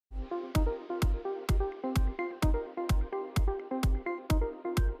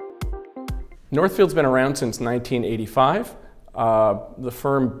Northfield's been around since 1985. The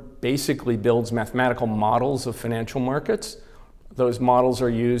firm basically builds mathematical models of financial markets. Those models are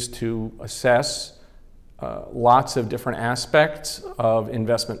used to assess lots of different aspects of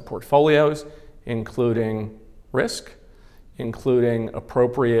investment portfolios, including risk, including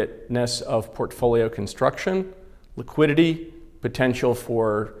appropriateness of portfolio construction, liquidity, potential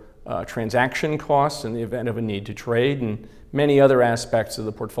for transaction costs in the event of a need to trade, and many other aspects of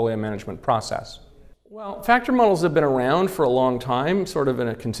the portfolio management process. Well, factor models have been around for a long time, sort of in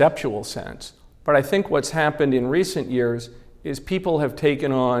a conceptual sense, but I think what's happened in recent years is people have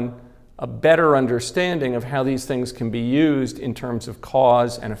taken on a better understanding of how these things can be used in terms of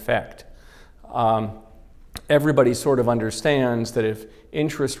cause and effect. Everybody sort of understands that if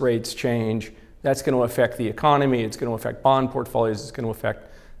interest rates change, that's going to affect the economy, it's going to affect bond portfolios, it's going to affect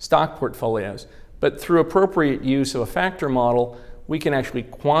stock portfolios. But through appropriate use of a factor model, we can actually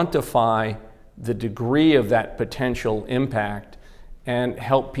quantify the degree of that potential impact and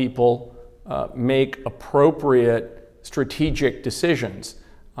help people make appropriate strategic decisions.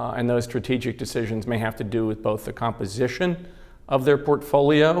 And those strategic decisions may have to do with both the composition of their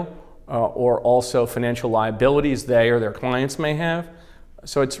portfolio or also financial liabilities they or their clients may have.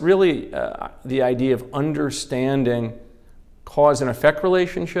 So it's really the idea of understanding cause and effect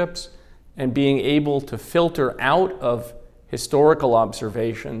relationships and being able to filter out of historical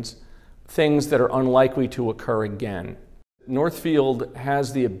observations things that are unlikely to occur again. Northfield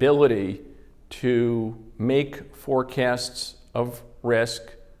has the ability to make forecasts of risk,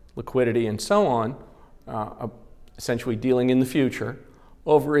 liquidity, and so on, essentially dealing in the future,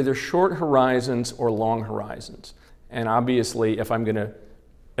 over either short horizons or long horizons. And obviously, if I'm going to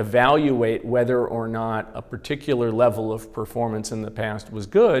evaluate whether or not a particular level of performance in the past was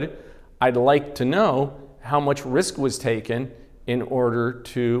good, I'd like to know how much risk was taken in order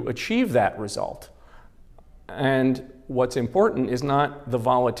to achieve that result. And what's important is not the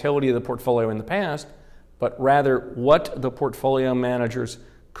volatility of the portfolio in the past, but rather what the portfolio managers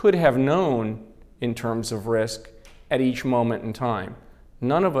could have known in terms of risk at each moment in time.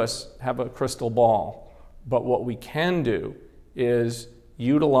 None of us have a crystal ball, but what we can do is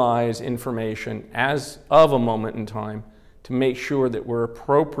utilize information as of a moment in time to make sure that we're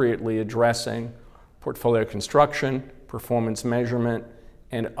appropriately addressing portfolio construction, performance measurement,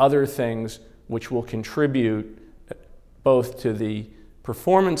 and other things which will contribute both to the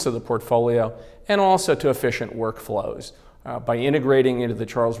performance of the portfolio and also to efficient workflows. By integrating into the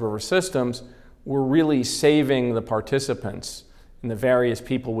Charles River systems, we're really saving the participants and the various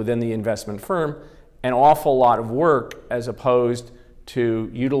people within the investment firm an awful lot of work as opposed to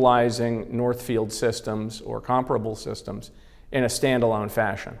utilizing Northfield systems or comparable systems in a standalone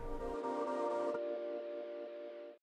fashion.